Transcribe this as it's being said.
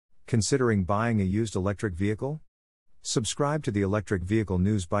Considering buying a used electric vehicle? Subscribe to the Electric Vehicle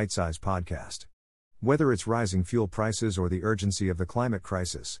News Bite-Size podcast. Whether it's rising fuel prices or the urgency of the climate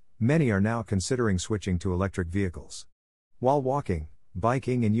crisis, many are now considering switching to electric vehicles. While walking,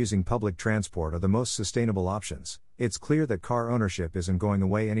 biking, and using public transport are the most sustainable options, it's clear that car ownership isn't going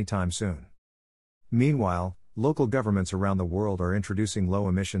away anytime soon. Meanwhile, local governments around the world are introducing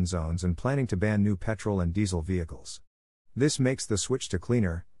low-emission zones and planning to ban new petrol and diesel vehicles. This makes the switch to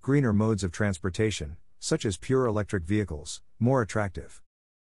cleaner, greener modes of transportation, such as pure electric vehicles, more attractive.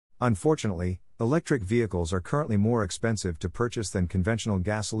 Unfortunately, electric vehicles are currently more expensive to purchase than conventional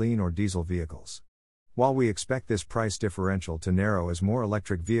gasoline or diesel vehicles. While we expect this price differential to narrow as more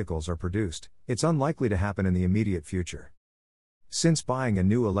electric vehicles are produced, it's unlikely to happen in the immediate future. Since buying a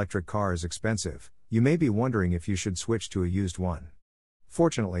new electric car is expensive, you may be wondering if you should switch to a used one.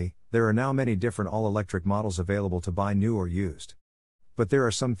 Fortunately, there are now many different all-electric models available to buy new or used. But there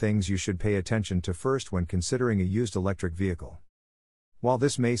are some things you should pay attention to first when considering a used electric vehicle. While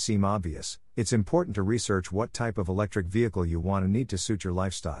this may seem obvious, it's important to research what type of electric vehicle you want and need to suit your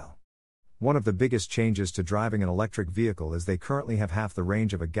lifestyle. One of the biggest changes to driving an electric vehicle is they currently have half the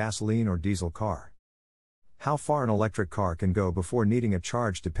range of a gasoline or diesel car. How far an electric car can go before needing a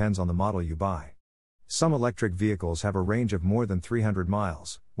charge depends on the model you buy. Some electric vehicles have a range of more than 300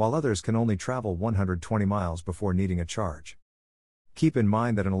 miles, while others can only travel 120 miles before needing a charge. Keep in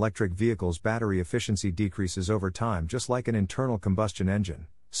mind that an electric vehicle's battery efficiency decreases over time just like an internal combustion engine,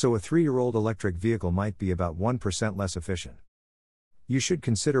 so a 3-year-old electric vehicle might be about 1% less efficient. You should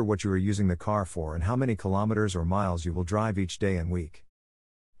consider what you are using the car for and how many kilometers or miles you will drive each day and week.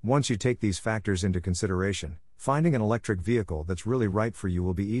 Once you take these factors into consideration, finding an electric vehicle that's really right for you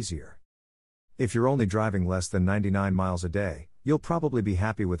will be easier. If you're only driving less than 99 miles a day, you'll probably be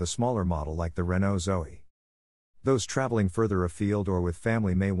happy with a smaller model like the Renault Zoe. Those traveling further afield or with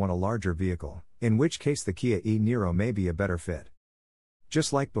family may want a larger vehicle, in which case the Kia e-Niro may be a better fit.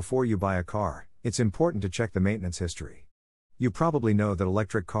 Just like before you buy a car, it's important to check the maintenance history. You probably know that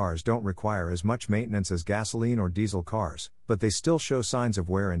electric cars don't require as much maintenance as gasoline or diesel cars, but they still show signs of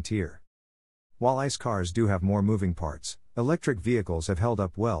wear and tear. While ICE cars do have more moving parts, electric vehicles have held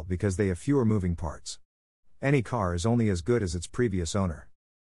up well because they have fewer moving parts. Any car is only as good as its previous owner.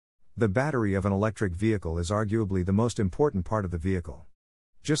 The battery of an electric vehicle is arguably the most important part of the vehicle.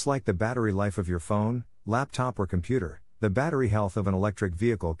 Just like the battery life of your phone, laptop, or computer, the battery health of an electric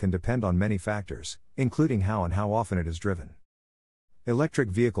vehicle can depend on many factors, including how and how often it is driven. Electric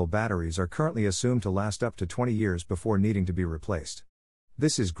vehicle batteries are currently assumed to last up to 20 years before needing to be replaced.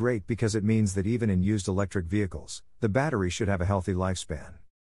 This is great because it means that even in used electric vehicles, the battery should have a healthy lifespan.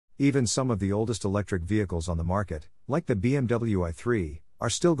 Even some of the oldest electric vehicles on the market, like the BMW i3, are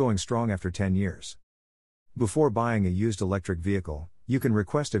still going strong after 10 years. Before buying a used electric vehicle, you can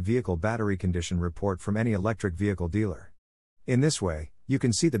request a vehicle battery condition report from any electric vehicle dealer. In this way, you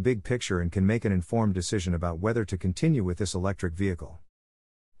can see the big picture and can make an informed decision about whether to continue with this electric vehicle.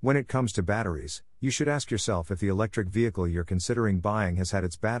 When it comes to batteries, you should ask yourself if the electric vehicle you're considering buying has had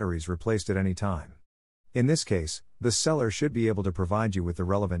its batteries replaced at any time. In this case, the seller should be able to provide you with the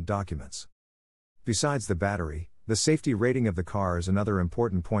relevant documents. Besides the battery, the safety rating of the car is another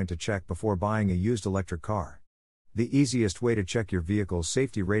important point to check before buying a used electric car. The easiest way to check your vehicle's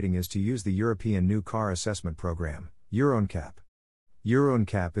safety rating is to use the European New Car Assessment Program, EuroNCAP.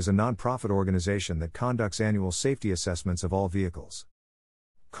 EuroNCAP is a non-profit organization that conducts annual safety assessments of all vehicles.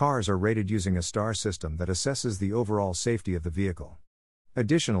 Cars are rated using a star system that assesses the overall safety of the vehicle.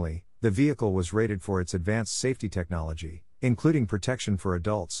 Additionally, the vehicle was rated for its advanced safety technology, including protection for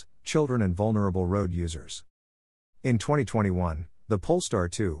adults, children, and vulnerable road users. In 2021, the Polestar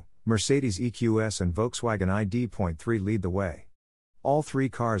 2, Mercedes EQS, and Volkswagen ID.3 lead the way. All 3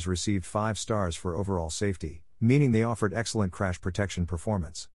 cars received 5 stars for overall safety, meaning they offered excellent crash protection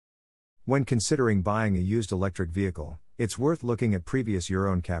performance. When considering buying a used electric vehicle, it's worth looking at previous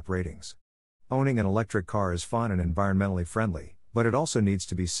EuroNCAP ratings. Owning an electric car is fun and environmentally friendly, but it also needs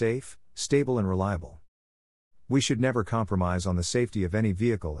to be safe, stable, and reliable. We should never compromise on the safety of any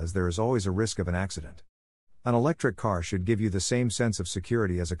vehicle as there is always a risk of an accident. An electric car should give you the same sense of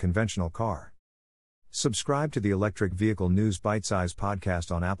security as a conventional car. Subscribe to the Electric Vehicle News Bite-Size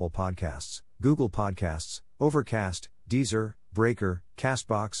podcast on Apple Podcasts, Google Podcasts, Overcast, Deezer, Breaker,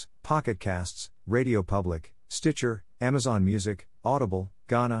 Castbox, Pocket Casts, Radio Public, Stitcher, Amazon Music, Audible,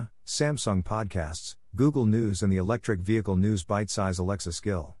 Gaana, Samsung Podcasts, Google News, and the Electric Vehicle News Bite-Size Alexa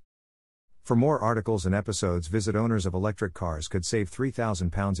skill. For more articles and episodes, visit Owners of Electric Cars Could Save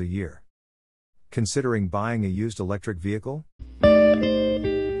 £3,000 a year. Considering buying a used electric vehicle?